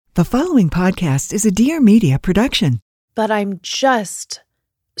The following podcast is a Dear Media production. But I'm just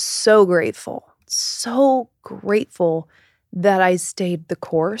so grateful that I stayed the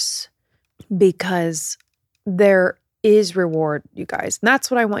course, because there is reward, you guys. And that's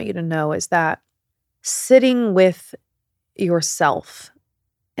what I want you to know, is that sitting with yourself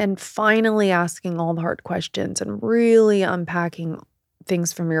and finally asking all the hard questions and really unpacking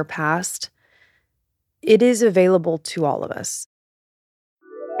things from your past, it is available to all of us.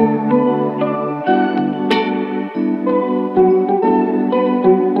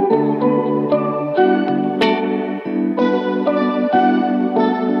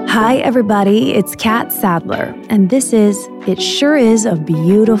 Hi, everybody. It's Catt Sadler, and this is It Sure Is a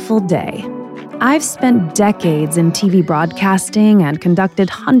Beautiful Day. I've spent decades in TV broadcasting and conducted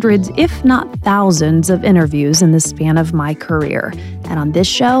hundreds, if not thousands, of interviews in the span of my career. And on this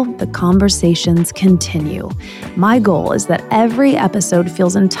show, the conversations continue. My goal is that every episode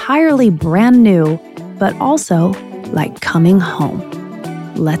feels entirely brand new, but also like coming home.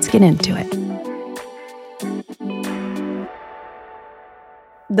 Let's get into it.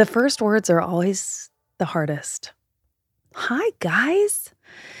 The first words are always the hardest. Hi, guys.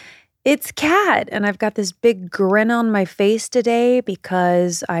 It's Catt, and I've got this big grin on my face today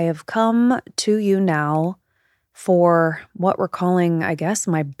because I have come to you now for what we're calling, I guess,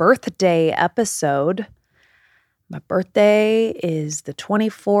 my birthday episode. My birthday is the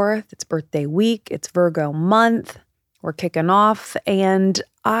 24th. It's birthday week. It's Virgo month. We're kicking off, and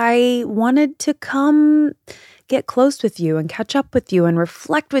I wanted to come get close with you and catch up with you and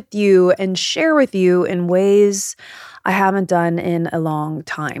reflect with you and share with you in ways I haven't done in a long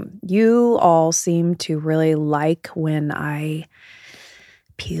time. You all seem to really like when I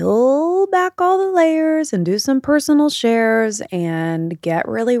peel back all the layers and do some personal shares and get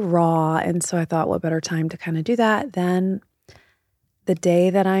really raw. And so I thought, what better time to kind of do that than the day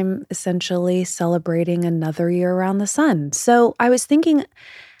that I'm essentially celebrating another year around the sun. So I was thinking,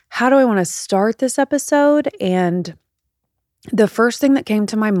 how do I want to start this episode? And the first thing that came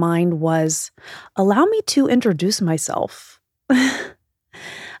to my mind was, allow me to introduce myself.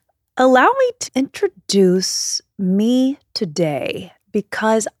 Allow me to introduce me today,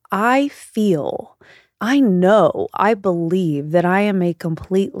 because I know, I believe that I am a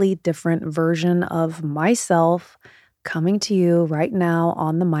completely different version of myself coming to you right now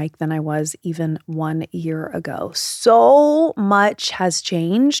on the mic than I was even 1 year ago. So much has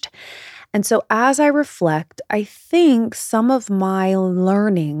changed. And so as I reflect, I think some of my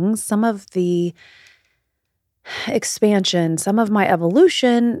learnings, some of the expansion, some of my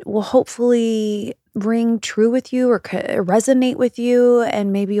evolution will hopefully ring true with you or resonate with you.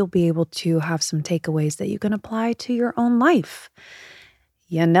 And maybe you'll be able to have some takeaways that you can apply to your own life.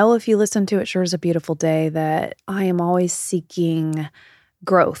 You know, if you listen to It Sure Is a Beautiful Day, that I am always seeking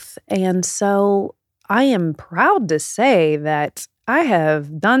growth. And so I am proud to say that I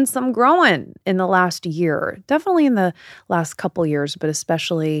have done some growing in the last year, definitely in the last couple years, but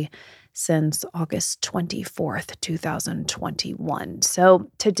especially since August 24th, 2021.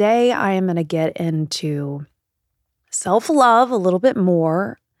 So today I am going to get into self-love a little bit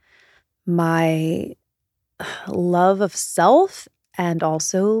more, my love of self, and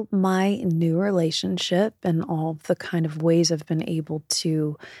also my new relationship and all the kind of ways I've been able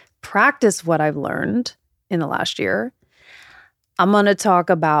to practice what I've learned in the last year. I'm going to talk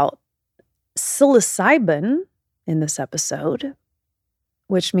about psilocybin in this episode,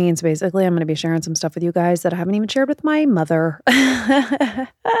 which means basically I'm going to be sharing some stuff with you guys that I haven't even shared with my mother.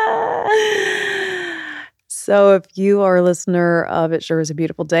 So if you are a listener of It Sure Is a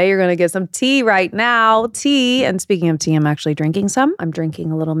Beautiful Day, you're going to get some tea right now. Tea. And speaking of tea, I'm actually drinking some. I'm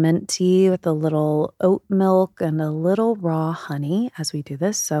drinking a little mint tea with a little oat milk and a little raw honey as we do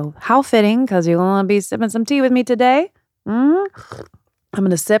this. So how fitting, because you're going to be sipping some tea with me today. I'm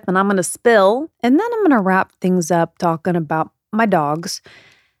going to sip and I'm going to spill. And then I'm going to wrap things up talking about my dogs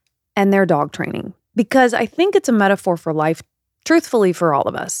and their dog training, because I think it's a metaphor for life, truthfully, for all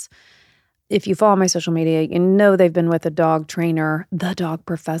of us. If you follow my social media, you know they've been with a dog trainer, the dog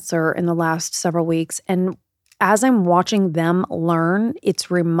professor, in the last several weeks. And as I'm watching them learn,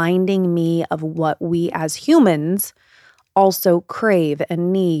 it's reminding me of what we as humans also crave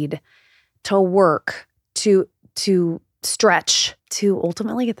and need to work, to stretch, to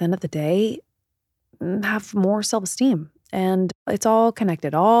ultimately, at the end of the day, have more self-esteem. And it's all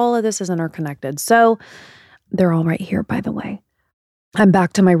connected. All of this is interconnected. So they're all right here, by the way. I'm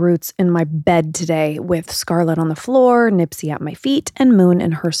back to my roots in my bed today with Scarlett on the floor, Nipsey at my feet, and Moon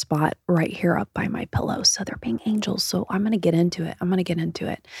in her spot right here up by my pillow. So they're being angels. So I'm going to get into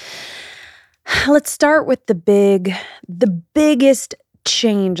it. Let's start with the biggest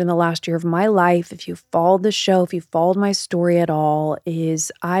change in the last year of my life, if you followed the show, if you followed my story at all,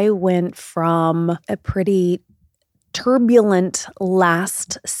 is I went from a pretty turbulent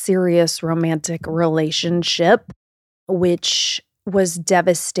last serious romantic relationship, which was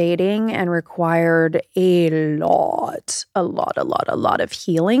devastating and required a lot of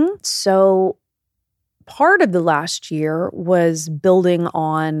healing. So part of the last year was building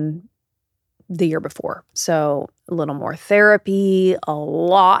on the year before. So a little more therapy, a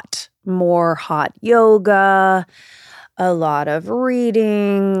lot more hot yoga, a lot of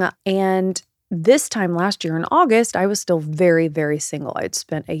reading. And this time last year in August, I was still very, very single. I'd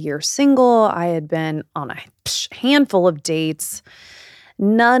spent a year single. I had been on a handful of dates,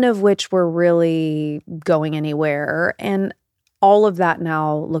 none of which were really going anywhere. And all of that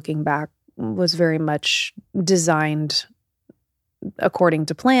now, looking back, was very much designed according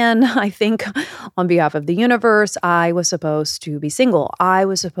to plan, I think, on behalf of the universe. I was supposed to be single. I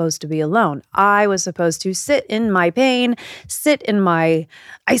was supposed to be alone. I was supposed to sit in my pain, sit in my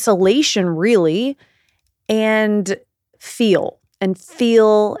isolation, really, and feel, and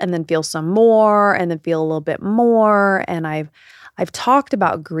then feel some more, and then feel a little bit more. And I've talked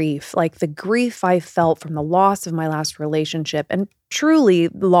about grief, like the grief I felt from the loss of my last relationship, and truly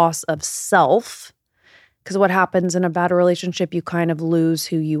the loss of self. Because what happens in a bad relationship, you kind of lose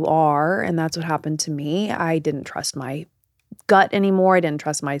who you are. And that's what happened to me. I didn't trust my gut anymore. I didn't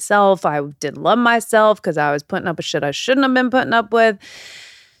trust myself. I didn't love myself because I was putting up with shit I shouldn't have been putting up with.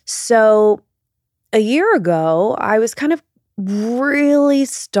 So a year ago, I was kind of really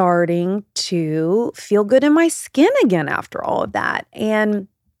starting to feel good in my skin again after all of that. And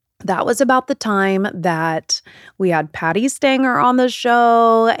that was about the time that we had Patty Stanger on the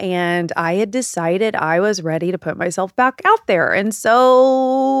show, and I had decided I was ready to put myself back out there. And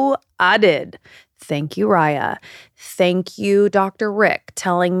so I did. Thank you, Raya. Thank you, Dr. Rick,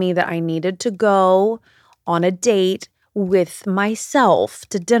 telling me that I needed to go on a date with myself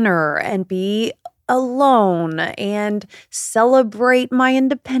to dinner and be alone and celebrate my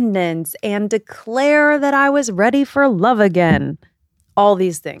independence and declare that I was ready for love again. All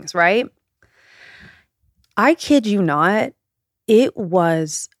these things, right? I kid you not, it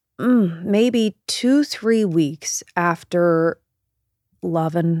was maybe 2-3 weeks after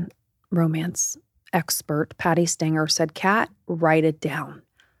love and romance expert Patty Stanger said, Catt, write it down.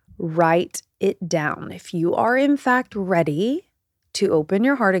 Write it down. If you are in fact ready to open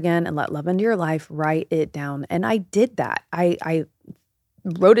your heart again and let love into your life, write it down. And I did that. I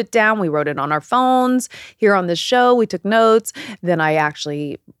wrote it down. We wrote it on our phones. Here on this show, we took notes. Then I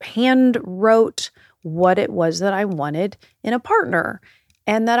actually hand wrote what it was that I wanted in a partner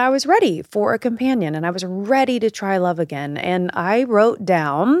and that I was ready for a companion and I was ready to try love again. And I wrote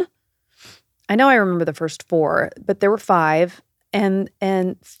down, I know I remember the first 4, but there were 5. And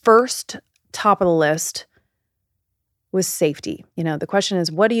first, top of the list was safety. You know, the question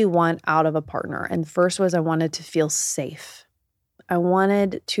is, what do you want out of a partner? And first was I wanted to feel safe. I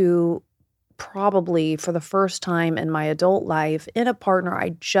wanted to probably for the first time in my adult life in a partner,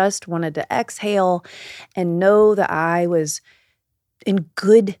 I just wanted to exhale and know that I was in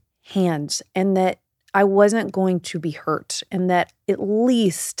good hands and that I wasn't going to be hurt and that at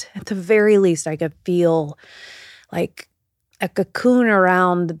the very least, I could feel like a cocoon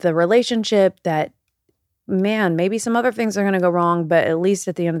around the relationship that, man, maybe some other things are going to go wrong, but at least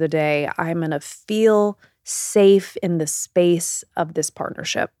at the end of the day, I'm going to feel safe in the space of this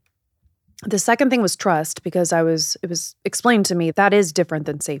partnership. The second thing was trust, because it was explained to me that is different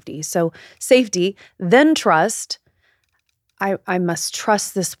than safety. So safety, then trust. I must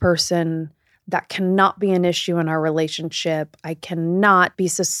trust this person. That cannot be an issue in our relationship. I cannot be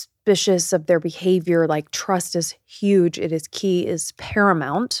suspicious of their behavior. Like, trust is huge. It is key, is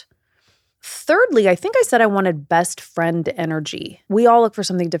paramount. Thirdly, I think I said I wanted best friend energy. We all look for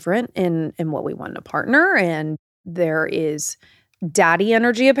something different in what we want in a partner. And there is daddy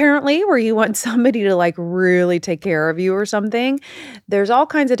energy, apparently, where you want somebody to like really take care of you or something. There's all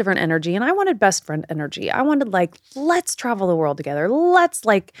kinds of different energy. And I wanted best friend energy. I wanted like, let's travel the world together. Let's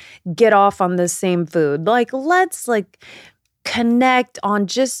like get off on the same food. Like, let's like connect on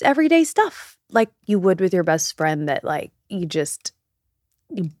just everyday stuff like you would with your best friend that like you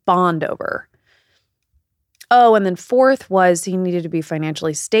bond over. Oh, and then fourth was he needed to be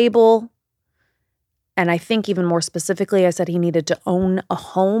financially stable. And I think even more specifically, I said he needed to own a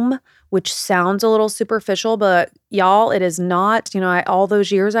home, which sounds a little superficial, but y'all, it is not. You know, all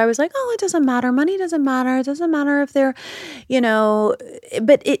those years I was like, oh, it doesn't matter. Money doesn't matter. It doesn't matter if they're,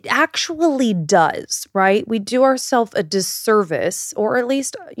 but it actually does, right? We do ourselves a disservice, or at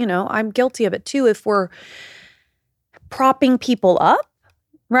least, I'm guilty of it too, if we're propping people up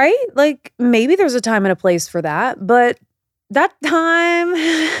right? Like maybe there's a time and a place for that, but that time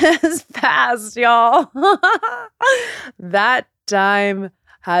has passed, y'all. That time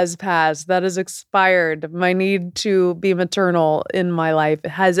has passed. That has expired. My need to be maternal in my life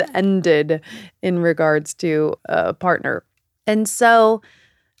has ended in regards to a partner. And so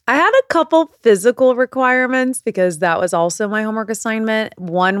I had a couple physical requirements because that was also my homework assignment.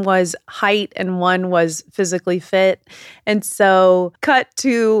 One was height and one was physically fit. And so cut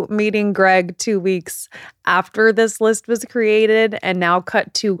to meeting Greg 2 weeks after this list was created, and now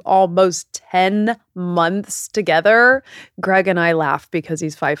cut to almost 10 months together. Greg and I laugh because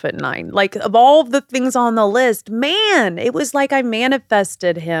he's 5'9". Like, of all the things on the list, man, it was like I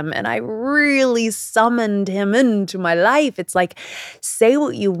manifested him and I really summoned him into my life. It's like, say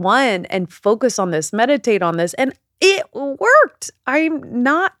what you want and focus on this, meditate on this. And it worked. I'm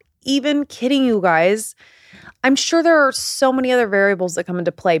not even kidding you guys. I'm sure there are so many other variables that come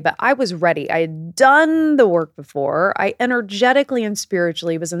into play, but I was ready. I had done the work before. I energetically and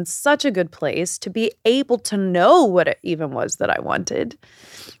spiritually was in such a good place to be able to know what it even was that I wanted.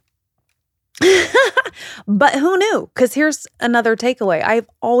 But who knew? Because here's another takeaway. I've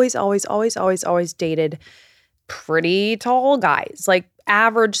always dated pretty tall guys, like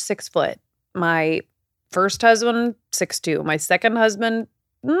average 6 foot. My first husband, 6'2". My second husband,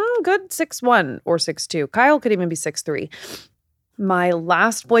 good 6'1" or 6'2". Kyle could even be 6'3". My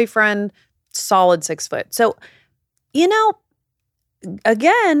last boyfriend, solid 6 foot. So,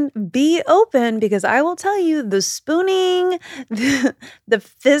 again, be open, because I will tell you the spooning, the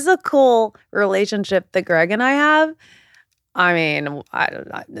physical relationship that Greg and I have. I mean,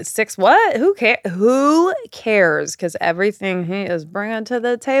 six what? Who cares? Because everything he is bringing to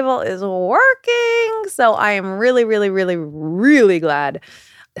the table is working. So I am really, really, really, really glad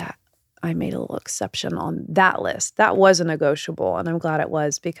that I made a little exception on that list. That was a negotiable, and I'm glad it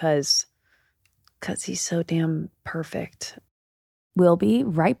was because he's so damn perfect. We'll be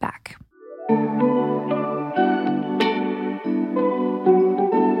right back.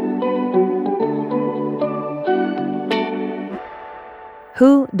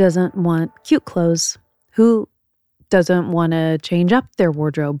 Who doesn't want cute clothes? Who doesn't want to change up their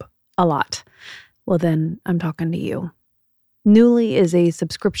wardrobe a lot? Well, then I'm talking to you. Nuuly is a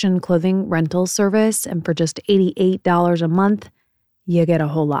subscription clothing rental service, and for just $88 a month, you get a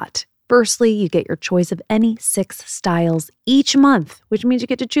whole lot. Firstly, you get your choice of any 6 styles each month, which means you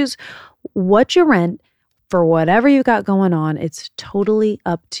get to choose what you rent for whatever you got going on. It's totally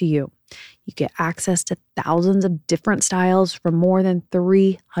up to you. You get access to thousands of different styles from more than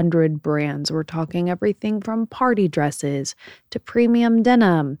 300 brands. We're talking everything from party dresses to premium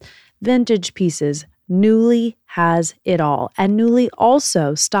denim, vintage pieces. Nuuly has it all. And Nuuly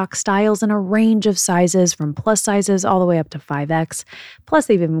also stocks styles in a range of sizes, from plus sizes all the way up to 5X. Plus,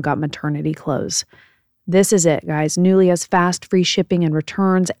 they've even got maternity clothes. This is it, guys. Nuuly has fast, free shipping and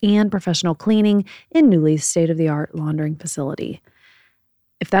returns and professional cleaning in Nuuly's state-of-the-art laundering facility.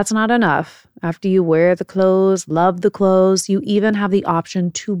 If that's not enough, after you wear the clothes, love the clothes, you even have the option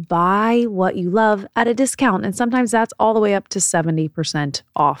to buy what you love at a discount. And sometimes that's all the way up to 70%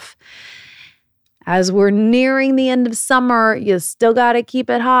 off. As we're nearing the end of summer, you still got to keep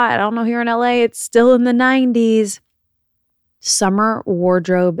it hot. I don't know, here in LA, it's still in the 90s. Summer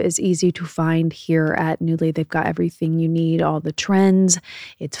wardrobe is easy to find here at Nuuly. They've got everything you need, all the trends.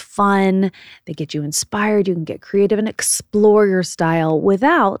 It's fun. They get you inspired. You can get creative and explore your style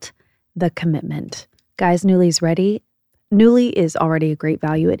without the commitment. Guys, Nuuly's ready. Nuuly is already a great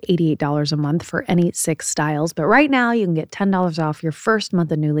value at $88 a month for any 6 styles. But right now, you can get $10 off your first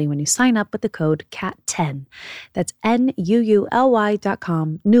month of Nuuly when you sign up with the code CAT10. That's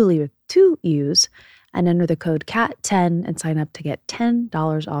NUULY.com, Nuuly with 2 U's. And enter the code CAT10 and sign up to get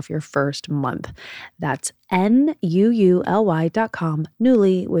 $10 off your first month. That's NUULY.com,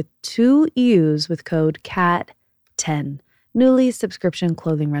 Nuuly with 2 U's with code CAT10. Nuuly subscription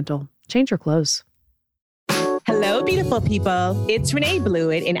clothing rental. Change your clothes. Hello, beautiful people. It's Renee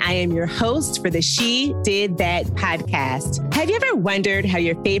Blewett, and I am your host for the She Did That podcast. Have you ever wondered how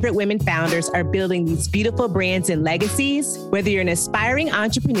your favorite women founders are building these beautiful brands and legacies? Whether you're an aspiring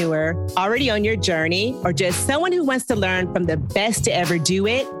entrepreneur, already on your journey, or just someone who wants to learn from the best to ever do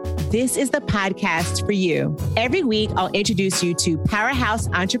it, this is the podcast for you. Every week, I'll introduce you to powerhouse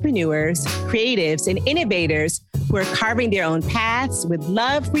entrepreneurs, creatives, and innovators who are carving their own paths with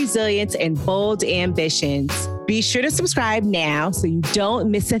love, resilience, and bold ambitions. Be sure to subscribe now so you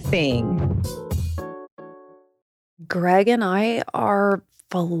don't miss a thing. Greg and I are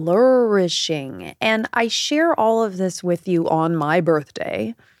flourishing, and I share all of this with you on my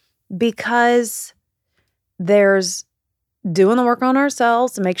birthday because there's doing the work on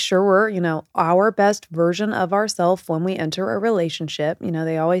ourselves to make sure we're, our best version of ourselves when we enter a relationship.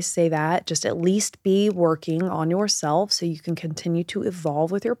 They always say that. Just at least be working on yourself so you can continue to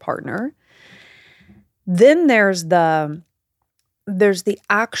evolve with your partner. Then there's the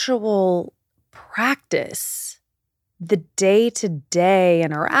actual practice, the day-to-day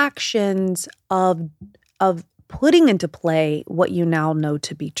interactions of putting into play what you now know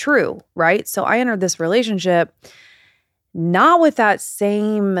to be true, right? So I entered this relationship not with that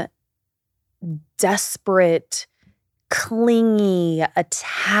same desperate, clingy,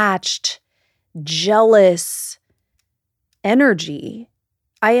 attached, jealous energy.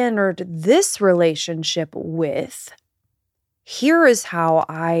 I entered this relationship with, here is how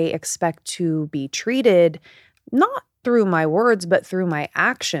I expect to be treated, not through my words, but through my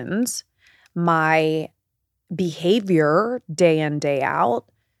actions, my behavior day in, day out,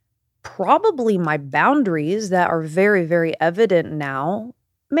 probably my boundaries that are very, very evident now.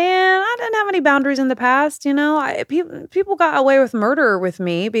 Man, I didn't have any boundaries in the past. People got away with murder with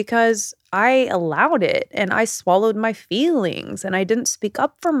me because I allowed it and I swallowed my feelings and I didn't speak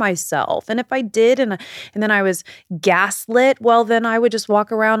up for myself. And if I did and then I was gaslit, well, then I would just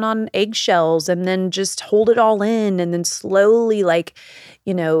walk around on eggshells and then just hold it all in. And then slowly,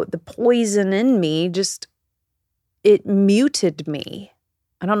 the poison in me it muted me.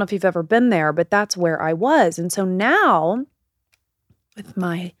 I don't know if you've ever been there, but that's where I was. And so now with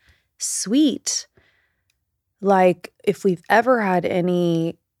my sweet, if we've ever had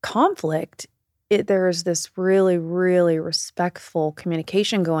any conflict, there's this really, really respectful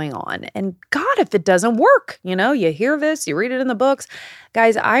communication going on. And God, if it doesn't work, you hear this, you read it in the books.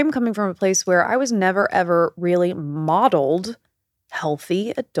 Guys, I'm coming from a place where I was never, ever really modeled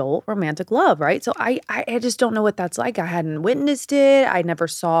healthy adult romantic love, right? So I just don't know what that's like. I hadn't witnessed it. I never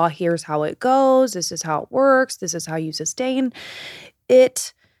saw, here's how it goes. This is how it works. This is how you sustain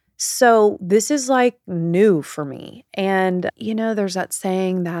it. So this is new for me. And, there's that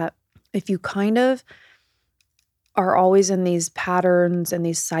saying that if you kind of are always in these patterns and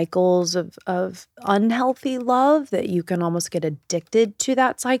these cycles of unhealthy love, that you can almost get addicted to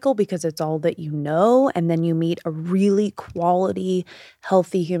that cycle because it's all that you know. And then you meet a really quality,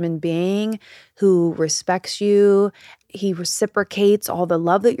 healthy human being who respects you. He reciprocates all the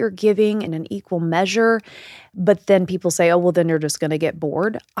love that you're giving in an equal measure. But then people say, oh, well, then you're just going to get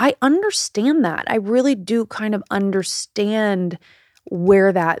bored. I understand that. I really do kind of understand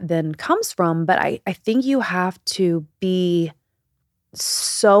where that then comes from. But I think you have to be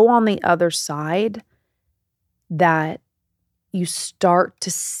so on the other side that you start to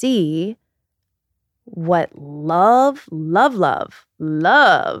see what love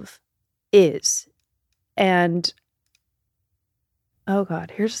is. And oh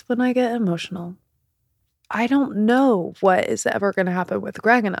God, here's when I get emotional. I don't know what is ever going to happen with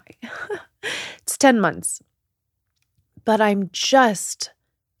Greg and I. It's 10 months. But I'm just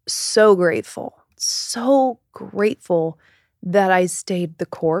so grateful that I stayed the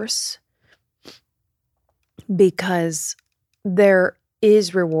course, because there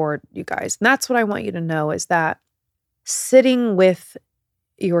is reward, you guys. And that's what I want you to know, is that sitting with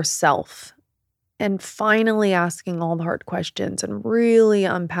yourself and finally asking all the hard questions and really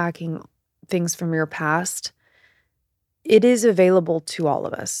unpacking things from your past, it is available to all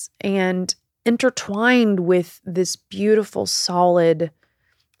of us. And intertwined with this beautiful, solid,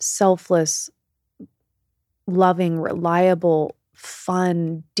 selfless, loving, reliable,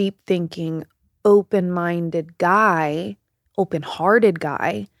 fun, deep thinking, open-minded guy, open-hearted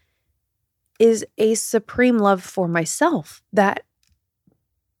guy, is a supreme love for myself that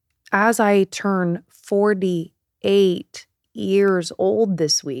as I turn 48 years old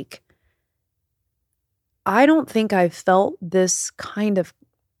this week, I don't think I've felt this kind of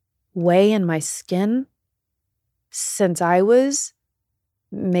way in my skin since I was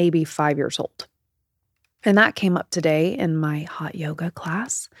maybe 5 years old. And that came up today in my hot yoga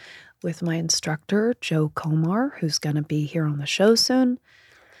class with my instructor, Joe Komar, who's going to be here on the show soon.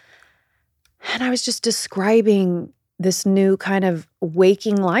 And I was just describing this new kind of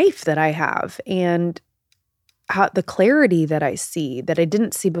waking life that I have and how the clarity that I see that I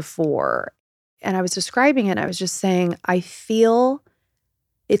didn't see before. And I was describing it. And I was just saying, I feel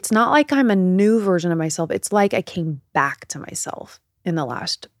it's not like I'm a new version of myself. It's like I came back to myself in the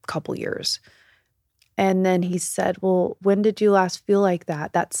last couple years. And then he said, well, when did you last feel like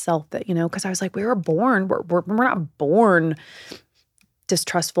that? That self that, because I was like, we were born. We're not born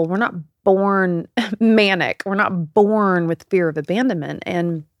distrustful. We're not born manic. We're not born with fear of abandonment.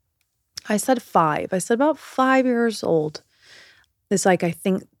 And I said 5. I said about 5 years old. It's like, I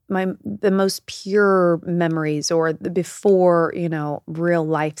think the most pure memories, or the before, real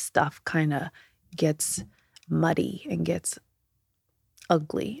life stuff kind of gets muddy and gets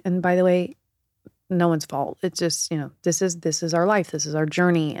ugly. And by the way, no one's fault. It's just, this is our life. This is our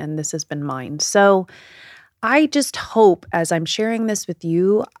journey, and this has been mine. So I just hope, as I'm sharing this with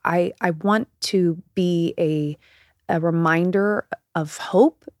you, I want to be a reminder of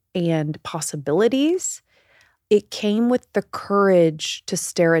hope and possibilities. It came with the courage to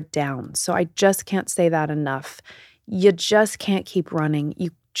stare it down. So I just can't say that enough. You just can't keep running.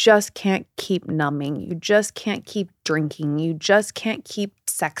 You just can't keep numbing. You just can't keep drinking. You just can't keep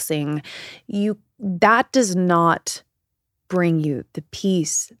sexing. That does not bring you the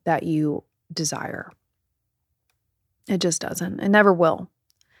peace that you desire. It just doesn't. It never will.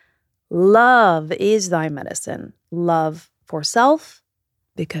 Love is thy medicine. Love for self,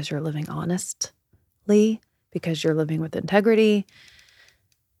 because you're living honestly, because you're living with integrity.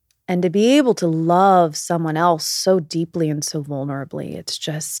 And to be able to love someone else so deeply and so vulnerably,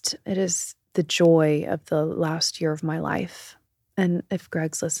 it is the joy of the last year of my life. And if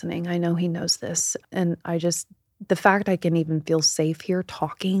Greg's listening, I know he knows this. And the fact I can even feel safe here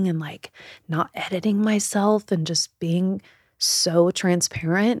talking and like not editing myself and just being so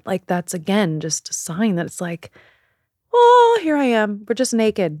transparent, like that's again just a sign that it's like, oh, here I am. We're just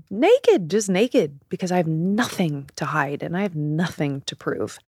naked, just naked, because I have nothing to hide and I have nothing to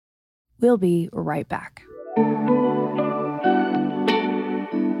prove. We'll be right back.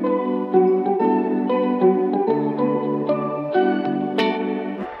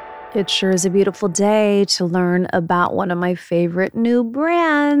 It sure is a beautiful day to learn about one of my favorite new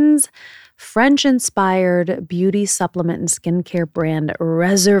brands. French-inspired beauty supplement and skincare brand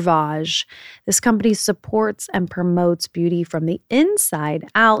Reservage. This company supports and promotes beauty from the inside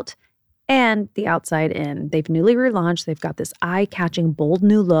out and the outside in. They've newly relaunched. They've got this eye-catching, bold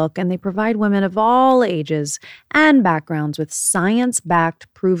new look, and they provide women of all ages and backgrounds with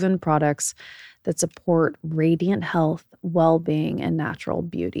science-backed, proven products that support radiant health, well-being, and natural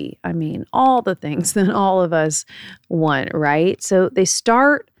beauty. I mean, all the things that all of us want, right? So they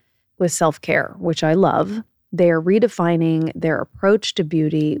start with self-care, which I love. They are redefining their approach to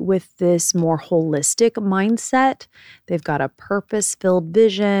beauty with this more holistic mindset. They've got a purpose-filled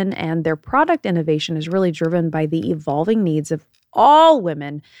vision, and their product innovation is really driven by the evolving needs of all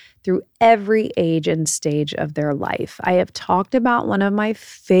women through every age and stage of their life. I have talked about one of my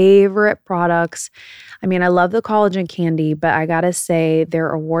favorite products. I mean, I love the collagen candy, but I gotta say their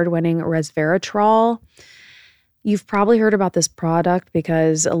award-winning resveratrol. You've probably heard about this product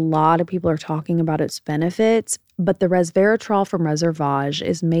because a lot of people are talking about its benefits, but the resveratrol from Reservage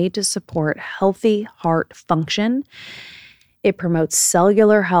is made to support healthy heart function. It promotes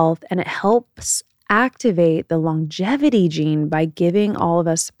cellular health, and it helps activate the longevity gene by giving all of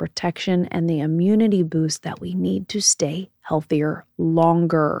us the protection and the immunity boost that we need to stay healthier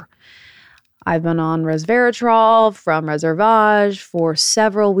longer. I've been on resveratrol from Reservage for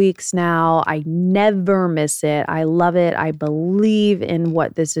several weeks now. I never miss it. I love it. I believe in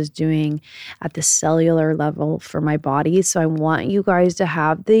what this is doing at the cellular level for my body. So I want you guys to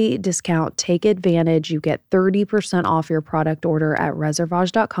have the discount. Take advantage. You get 30% off your product order at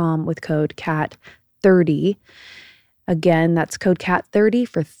reservage.com with code CAT30. Again, that's code CAT30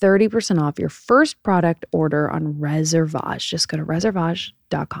 for 30% off your first product order on Reservage. Just go to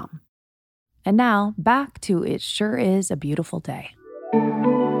reservage.com. And now, back to It Sure Is a Beautiful Day.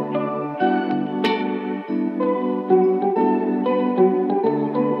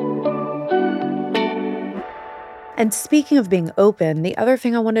 And speaking of being open, the other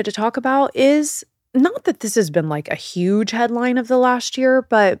thing I wanted to talk about is not that this has been like a huge headline of the last year,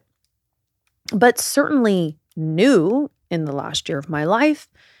 but certainly new in the last year of my life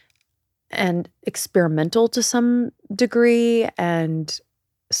and experimental to some degree, and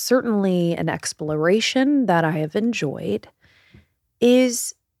certainly an exploration that I have enjoyed,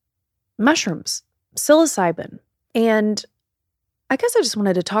 is mushrooms, psilocybin. And I guess I just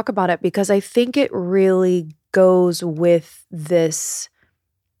wanted to talk about it because I think it really goes with this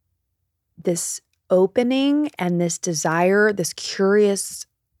opening and this desire, this curious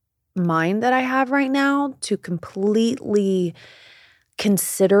mind that I have right now to completely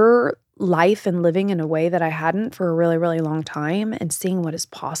consider life and living in a way that I hadn't for a really, really long time, and seeing what is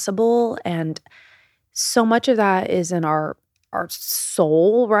possible. And so much of that is in our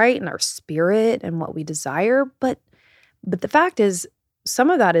soul, right? And our spirit and what we desire. But the fact is, some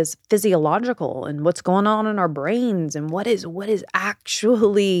of that is physiological and what's going on in our brains and what is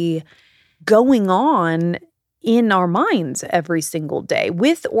actually going on in our minds every single day,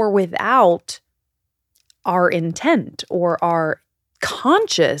 with or without our intent or our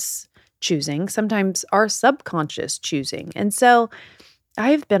conscious choosing, sometimes our subconscious choosing. And so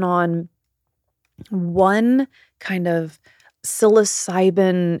I've been on one kind of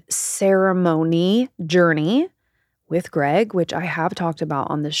psilocybin ceremony journey with Greg, which I have talked about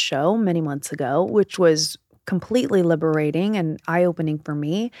on this show many months ago, which was completely liberating and eye-opening for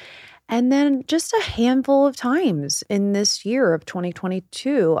me. And then just a handful of times in this year of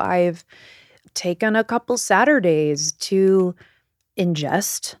 2022, I've taken a couple Saturdays to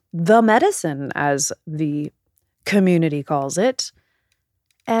ingest the medicine, as the community calls it.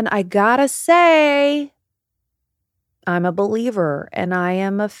 And I gotta say, I'm a believer and I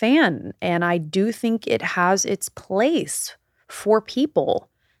am a fan, and I do think it has its place for people.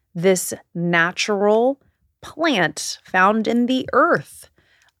 This natural plant found in the earth.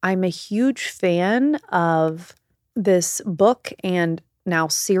 I'm a huge fan of this book and now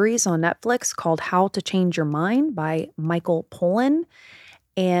series on Netflix called How to Change Your Mind by Michael Pollan.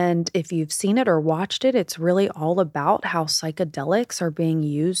 And if you've seen it or watched it, it's really all about how psychedelics are being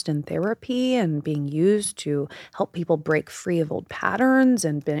used in therapy and being used to help people break free of old patterns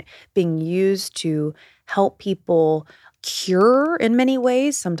and being used to help people cure in many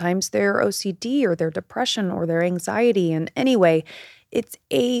ways, sometimes their OCD or their depression or their anxiety. And anyway, it's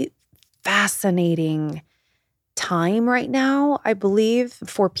a fascinating time right now, I believe,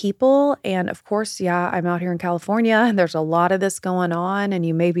 for people. And of course, yeah, I'm out here in California and there's a lot of this going on. And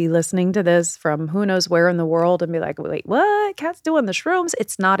you may be listening to this from who knows where in the world and be like, wait, what? Catt's doing the shrooms?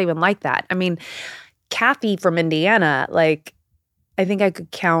 It's not even like that. I mean, Kathy from Indiana, like, I think I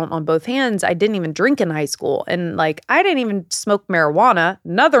could count on both hands. I didn't even drink in high school. And like, I didn't even smoke marijuana,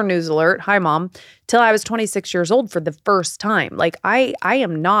 another news alert, hi mom, till I was 26 years old for the first time. Like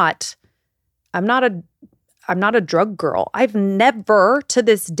I'm not a drug girl. I've never to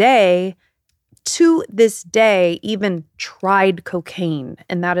this day, even tried cocaine.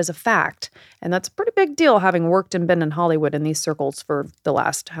 And that is a fact. And that's a pretty big deal, having worked and been in Hollywood in these circles for the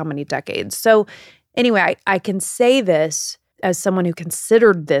last how many decades. So anyway, I can say this as someone who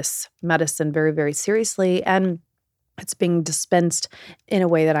considered this medicine very, very seriously. And it's being dispensed in a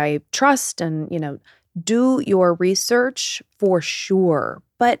way that I trust, and, do your research for sure.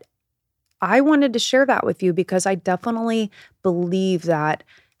 But I wanted to share that with you because I definitely believe that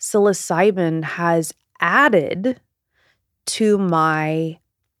psilocybin has added to my,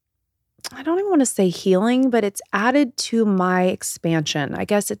 I don't even want to say healing, but it's added to my expansion. I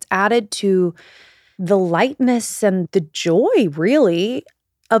guess it's added to the lightness and the joy, really,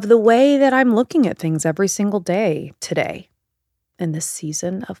 of the way that I'm looking at things every single day today in this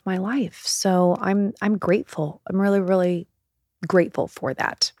season of my life. So I'm grateful. I'm really, really grateful for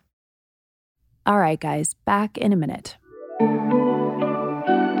that. All right, guys, back in a minute.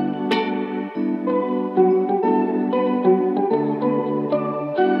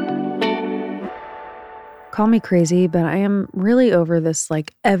 Call me crazy, but I am really over this,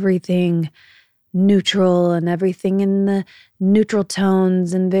 like, everything neutral and everything in the neutral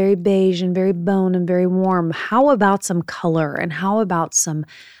tones and very beige and very bone and very warm. How about some color, and how about some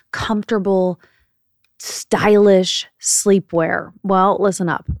comfortable, stylish sleepwear? Well, listen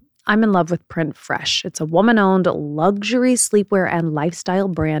up. I'm in love with Print Fresh. It's a woman-owned luxury sleepwear and lifestyle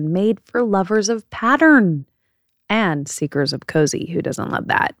brand made for lovers of pattern and seekers of cozy. Who doesn't love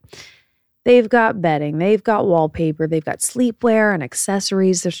that? They've got bedding, they've got wallpaper, they've got sleepwear and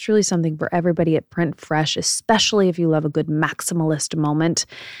accessories. There's truly something for everybody at Print Fresh, especially if you love a good maximalist moment.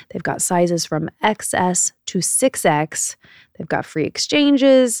 They've got sizes from XS to 6X. They've got free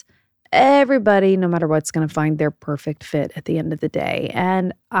exchanges. Everybody, no matter what's going to find their perfect fit at the end of the day.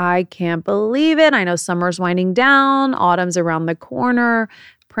 And I can't believe it. I know summer's winding down, autumn's around the corner.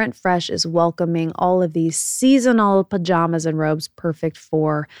 Print Fresh is welcoming all of these seasonal pajamas and robes perfect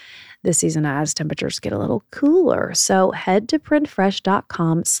for the season as temperatures get a little cooler. So head to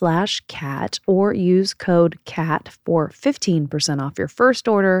printfresh.com/cat or use code CAT for 15% off your first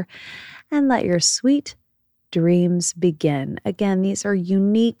order and let your sweet dreams begin. Again, these are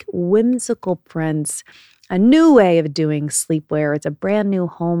unique, whimsical prints, a new way of doing sleepwear. It's a brand new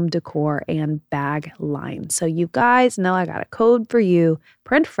home decor and bag line. So you guys know I got a code for you,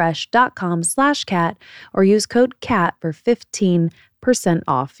 printfresh.com/cat, or use code CAT for 15%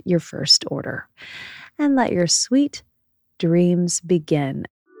 off your first order. And let your sweet dreams begin.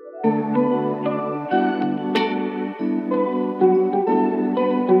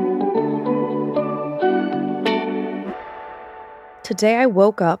 Today I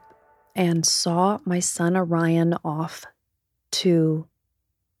woke up and saw my son Orion off to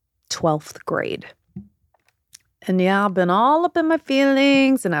 12th grade. And yeah, I've been all up in my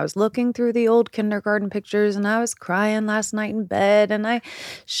feelings, and I was looking through the old kindergarten pictures, and I was crying last night in bed, and I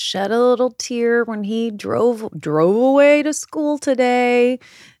shed a little tear when he drove away to school today.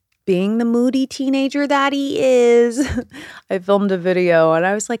 Being the moody teenager that he is, I filmed a video and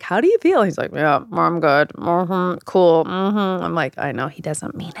I was like, how do you feel? He's like, yeah, I'm good. Cool. I'm like, I know he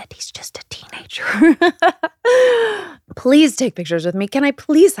doesn't mean it. He's just a teenager. Please take pictures with me. Can I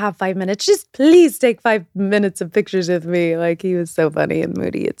please have 5 minutes? Just please take 5 minutes of pictures with me. Like, he was so funny and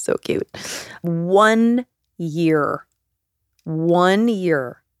moody. It's so cute. 1 year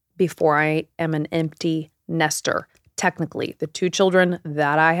before I am an empty nester. Technically, the 2 children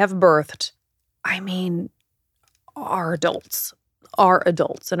that I have birthed, are adults.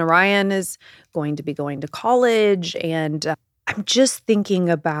 And Orion is going to be going to college. And I'm just thinking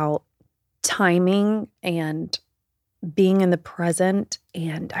about timing and being in the present.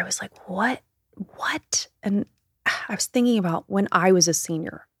 And I was like, what? And I was thinking about when I was a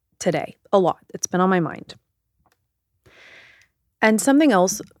senior today a lot. It's been on my mind. And something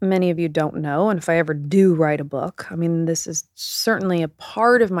else many of you don't know, and if I ever do write a book, this is certainly a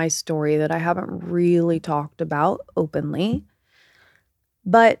part of my story that I haven't really talked about openly.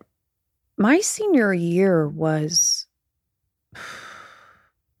 But my senior year was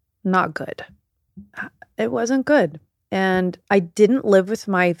not good. It wasn't good. And I didn't live with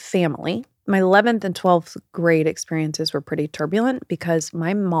my family. My 11th and 12th grade experiences were pretty turbulent because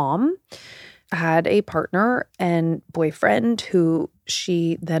my mom had a partner and boyfriend who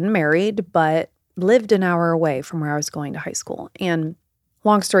she then married, but lived an hour away from where I was going to high school. And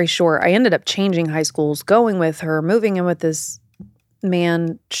long story short, I ended up changing high schools, going with her, moving in with this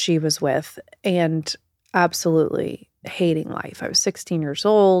man she was with, and absolutely hating life. I was 16 years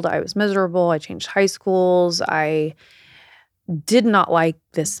old. I was miserable. I changed high schools. I did not like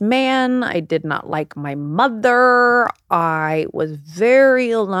this man. I did not like my mother. I was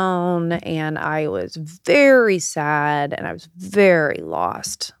very alone and I was very sad and I was very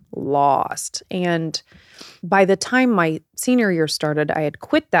lost. And by the time my senior year started, I had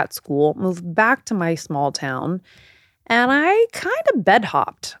quit that school, moved back to my small town, and I kind of bed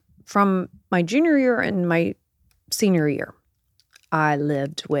hopped from my junior year and my senior year. I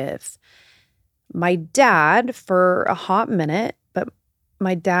lived with my dad for a hot minute, but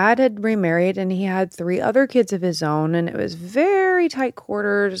my dad had remarried and he had 3 other kids of his own, and it was very tight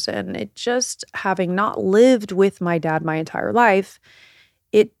quarters. And it just, having not lived with my dad my entire life,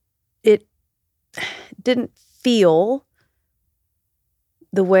 it didn't feel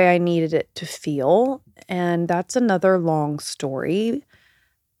the way I needed it to feel. And that's another long story.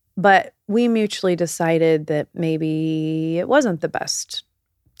 But we mutually decided that maybe it wasn't the best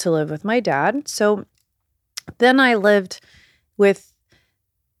to live with my dad. So then I lived with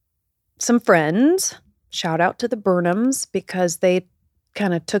some friends. Shout out to the Burnhams, because they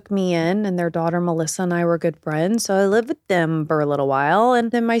kind of took me in, and their daughter Melissa and I were good friends. So I lived with them for a little while.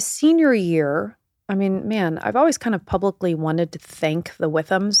 And then my senior year, I've always kind of publicly wanted to thank the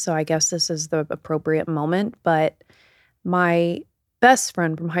Withams. So I guess this is the appropriate moment. But my best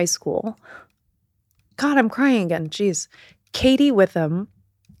friend from high school, God, I'm crying again. Jeez. Katie Witham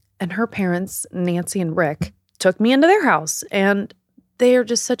and her parents, Nancy and Rick, took me into their house, and they are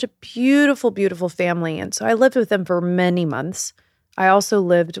just such a beautiful, beautiful family. And so I lived with them for many months. I also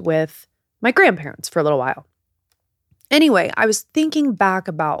lived with my grandparents for a little while. Anyway, I was thinking back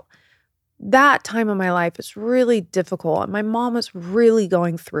about that time of my life. It's really difficult, and my mom was really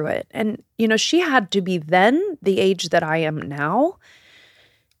going through it. And, she had to be then the age that I am now.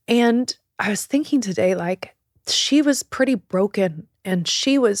 And I was thinking today, like, she was pretty broken, and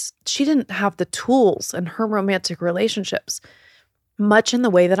she didn't have the tools in her romantic relationships, much in the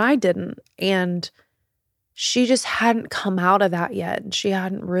way that I didn't. And she just hadn't come out of that yet. And she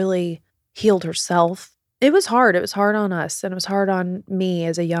hadn't really healed herself. It was hard. It was hard on us. And it was hard on me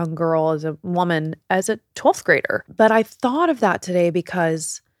as a young girl, as a woman, as a 12th grader. But I thought of that today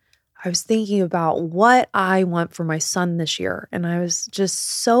because I was thinking about what I want for my son this year. And I was just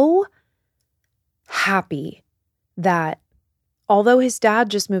so happy that although his dad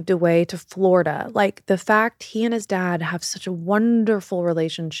just moved away to Florida, like, the fact he and his dad have such a wonderful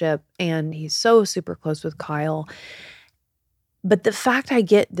relationship, and he's so super close with Kyle. But the fact I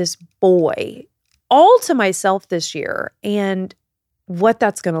get this boy all to myself this year and what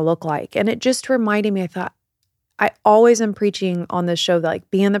that's going to look like. And it just reminded me, I thought, I always am preaching on this show that,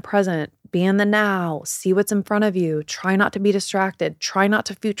 like, be in the present, be in the now, see what's in front of you, try not to be distracted, try not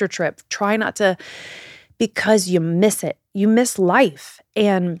to future trip, try not to, because you miss it. You miss life.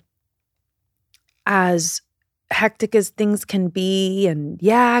 And as hectic as things can be. And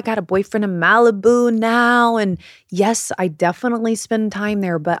yeah, I got a boyfriend in Malibu now. And yes, I definitely spend time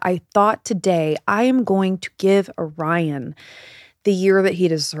there. But I thought today I am going to give Orion the year that he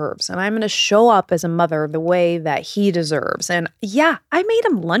deserves. And I'm going to show up as a mother the way that he deserves. And yeah, I made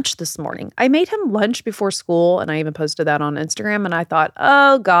him lunch this morning. I made him lunch before school. And I even posted that on Instagram. And I thought,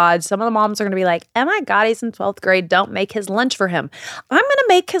 oh God, some of the moms are going to be like, oh my God, he's in 12th grade. Don't make his lunch for him. I'm going to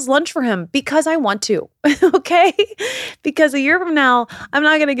make his lunch for him because I want to. Okay? Because a year from now, I'm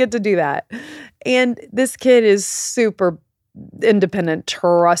not going to get to do that. And this kid is super independent.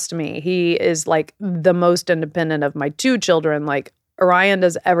 Trust me. He is like the most independent of my two children. Like Orion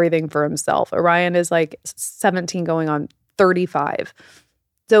does everything for himself. Orion is like 17 going on 35.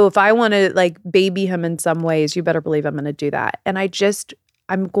 So if I want to like baby him in some ways, you better believe I'm going to do that. And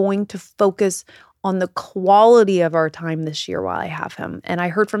I'm going to focus on the quality of our time this year while I have him. And I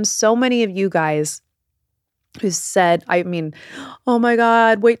heard from so many of you guys who said, I mean, oh my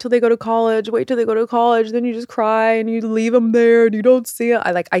God, wait till they go to college, then you just cry and you leave them there and you don't see it.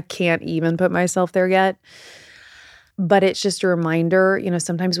 I can't even put myself there yet. But it's just a reminder,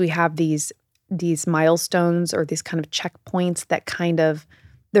 sometimes we have these milestones or these kind of checkpoints that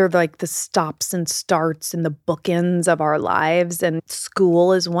they're like the stops and starts and the bookends of our lives. And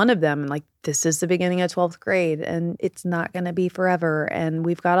school is one of them. And like, this is the beginning of 12th grade and it's not going to be forever. And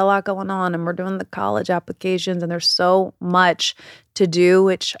we've got a lot going on and we're doing the college applications and there's so much to do,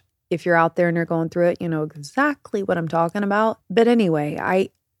 which if you're out there and you're going through it, you know exactly what I'm talking about. But anyway,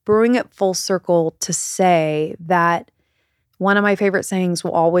 I bring it full circle to say that one of my favorite sayings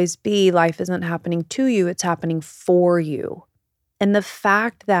will always be, life isn't happening to you, it's happening for you. And the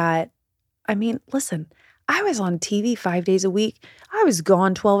fact that, listen, I was on TV 5 days a week. I was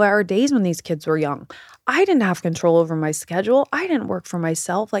gone 12-hour days when these kids were young. I didn't have control over my schedule. I didn't work for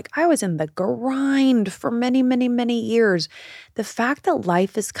myself. Like I was in the grind for many, many, many years. The fact that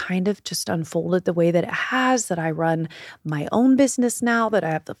life is kind of just unfolded the way that it has, that I run my own business now, that I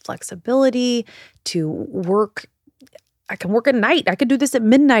have the flexibility to work. I can work at night. I could do this at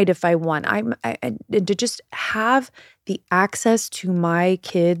midnight if I want. To just have the access to my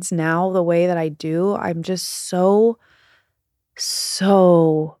kids now the way that I do, I'm just so,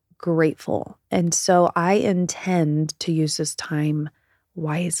 so grateful. And so I intend to use this time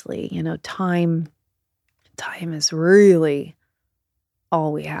wisely. Time is really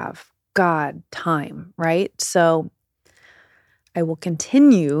all we have. God, time, right? So I will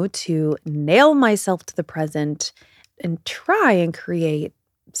continue to nail myself to the present and try and create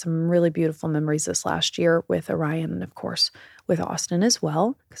some really beautiful memories this last year with Orion and, of course, with Austin as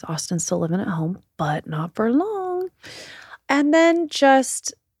well, because Austin's still living at home, but not for long. And then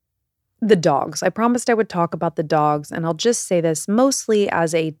just the dogs. I promised I would talk about the dogs, and I'll just say this mostly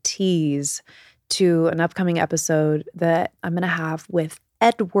as a tease to an upcoming episode that I'm going to have with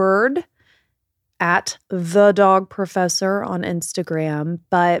Edward at The Dog Professor on Instagram.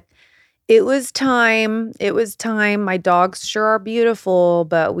 But it was time. My dogs sure are beautiful,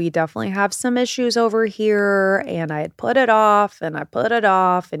 but we definitely have some issues over here. And I had put it off and I put it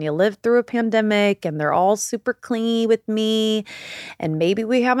off. And you lived through a pandemic and they're all super clingy with me. And maybe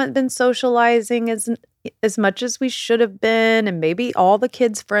we haven't been socializing as much as we should have been. And maybe all the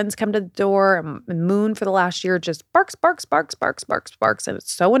kids' friends come to the door and Moon for the last year just barks. And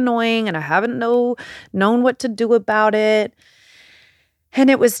it's so annoying. And I haven't known what to do about it. And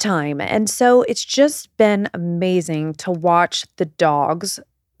it was time. And so it's just been amazing to watch the dogs,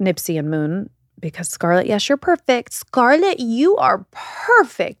 Nipsey and Moon, because Scarlett, yes, you're perfect. Scarlett, you are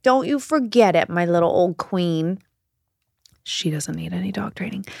perfect. Don't you forget it, my little old queen. She doesn't need any dog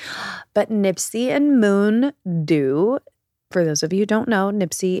training. But Nipsey and Moon do. For those of you who don't know,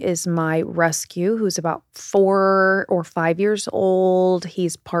 Nipsey is my rescue, who's about 4 or 5 years old.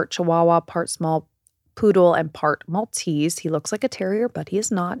 He's part Chihuahua, part small poodle, and part Maltese. He looks like a terrier, but he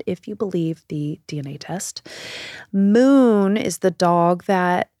is not, if you believe the DNA test. Moon is the dog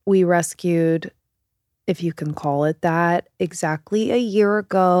that we rescued, if you can call it that, exactly a year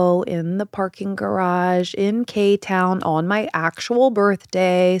ago in the parking garage in K-Town on my actual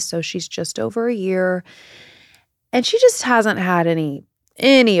birthday. So she's just over a year. And she just hasn't had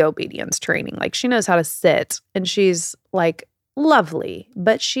any obedience training. Like, she knows how to sit and she's like lovely,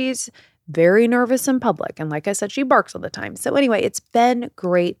 but she's very nervous in public. And like I said, she barks all the time. So anyway, it's been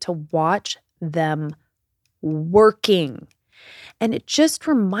great to watch them working. And it just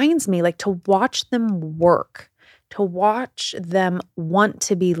reminds me, like, to watch them work, to watch them want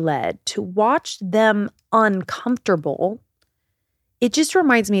to be led, to watch them uncomfortable it just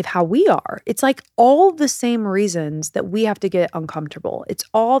reminds me of how we are. It's like all the same reasons that we have to get uncomfortable. It's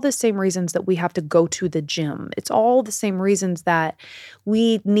all the same reasons that we have to go to the gym. It's all the same reasons that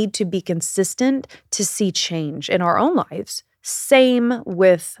we need to be consistent to see change in our own lives. Same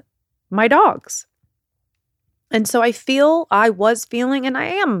with my dogs. And so I was feeling, and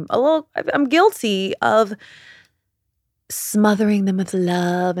I'm guilty of smothering them with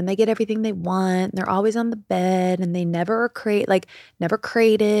love, and they get everything they want. And they're always on the bed, and they never crated.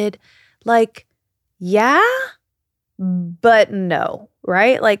 Like, yeah, but no,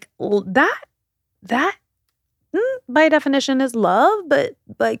 right? Like, well, that by definition is love, but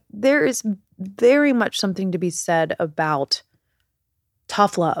like there is very much something to be said about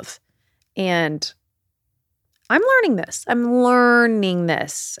tough love. And I'm learning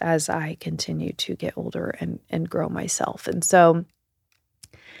this as I continue to get older and grow myself. And so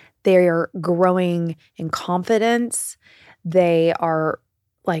they are growing in confidence. They are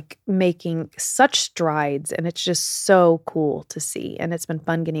like making such strides, and it's just so cool to see. And it's been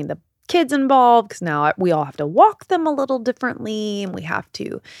fun getting the kids involved because now we all have to walk them a little differently, and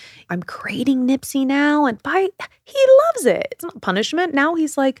I'm crating Nipsey now, and he loves it. It's not punishment. Now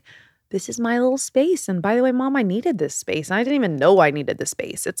he's like, this is my little space. And by the way, Mom, I needed this space. And I didn't even know I needed this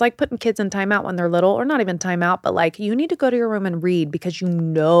space. It's like putting kids in timeout when they're little, or not even timeout, but like you need to go to your room and read because you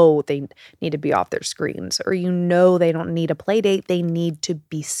know they need to be off their screens, or you know they don't need a play date. They need to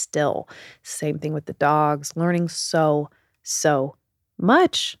be still. Same thing with the dogs, learning so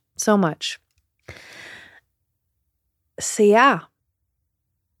much. So much. So yeah,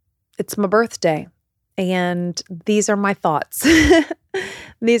 it's my birthday, and these are my thoughts.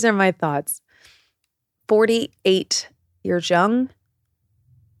 These are my thoughts. 48 years young.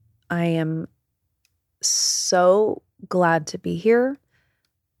 I am so glad to be here.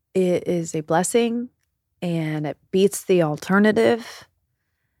 It is a blessing, and it beats the alternative.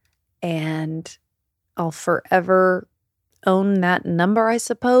 And I'll forever own that number, I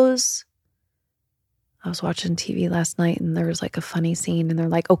suppose. I was watching TV last night, and there was like a funny scene, and they're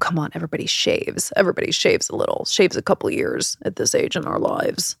like, oh, come on, everybody shaves. Everybody shaves a little, shaves a couple years at this age in our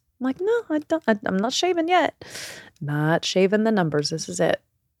lives. I'm like, no, I don't. I'm not shaving yet. Not shaving the numbers. This is it.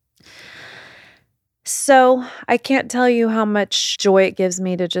 So I can't tell you how much joy it gives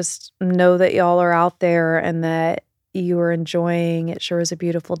me to just know that y'all are out there and that you are enjoying It Sure Is a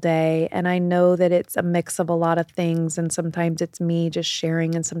Beautiful Day. And I know that it's a mix of a lot of things. And sometimes it's me just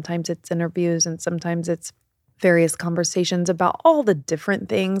sharing, and sometimes it's interviews, and sometimes it's various conversations about all the different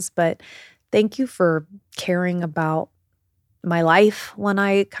things. But thank you for caring about my life when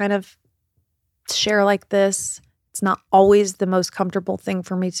I kind of share like this. It's not always the most comfortable thing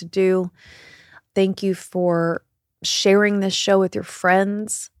for me to do. Thank you for sharing this show with your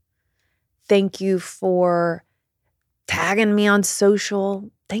friends. Thank you for tagging me on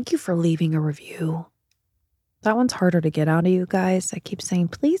social. Thank you for leaving a review. That one's harder to get out of you guys. I keep saying,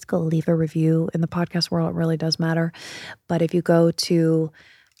 please go leave a review. In the podcast world, it really does matter. But if you go to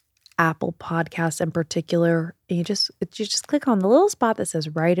Apple Podcasts in particular, and you just click on the little spot that says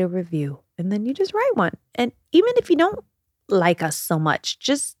write a review, and then you just write one. And even if you don't like us so much,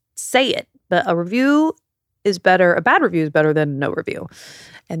 just say it. But a review is better. A bad review is better than no review.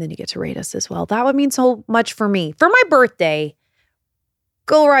 And then you get to rate us as well. That would mean so much for me. For my birthday,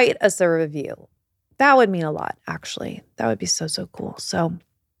 go write us a review. That would mean a lot, actually. That would be so cool. So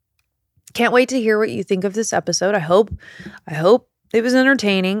can't wait to hear what you think of this episode. I hope it was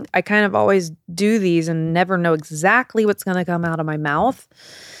entertaining. I kind of always do these and never know exactly what's going to come out of my mouth.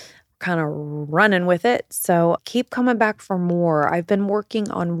 Kind of running with it. So keep coming back for more. I've been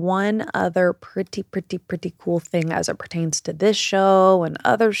working on one other pretty cool thing as it pertains to this show and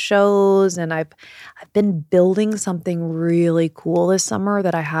other shows. And I've been building something really cool this summer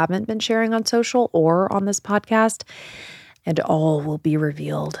that I haven't been sharing on social or on this podcast. And all will be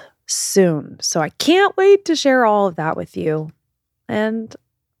revealed soon. So I can't wait to share all of that with you. And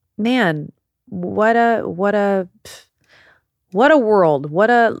man, what a world, what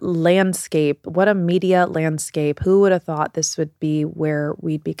a landscape, what a media landscape. Who would have thought this would be where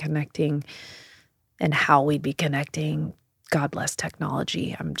we'd be connecting and how we'd be connecting? God bless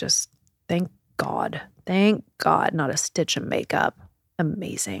technology. I'm just, thank God, not a stitch of makeup.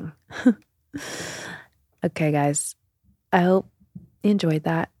 Amazing. Okay, guys, I hope you enjoyed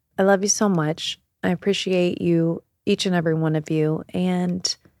that. I love you so much. I appreciate you, each and every one of you,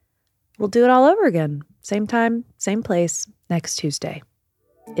 and we'll do it all over again. Same time, same place, next Tuesday.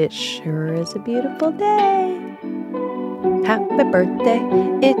 It sure is a beautiful day. Happy birthday.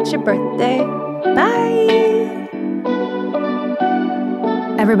 It's your birthday. Bye.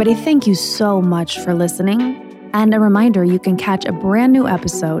 Everybody, thank you so much for listening. And a reminder, you can catch a brand new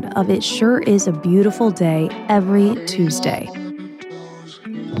episode of It Sure Is a Beautiful Day every Tuesday.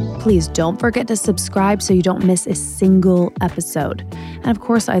 Please don't forget to subscribe so you don't miss a single episode. And of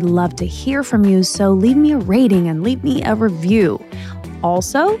course, I'd love to hear from you, so leave me a rating and leave me a review.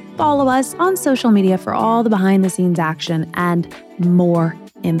 Also, follow us on social media for all the behind-the-scenes action and more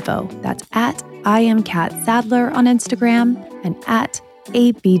info. That's at I am Catt Sadler on Instagram and at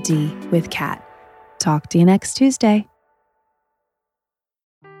ABD with Catt. Talk to you next Tuesday.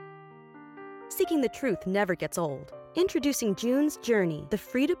 Seeking the truth never gets old. Introducing June's Journey, the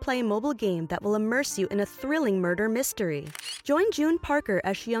free-to-play mobile game that will immerse you in a thrilling murder mystery. Join June Parker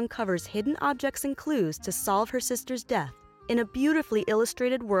as she uncovers hidden objects and clues to solve her sister's death in a beautifully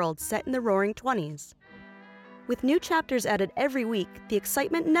illustrated world set in the Roaring '20s. With new chapters added every week, the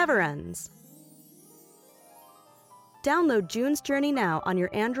excitement never ends. Download June's Journey now on your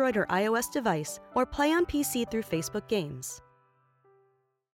Android or iOS device, or play on PC through Facebook Games.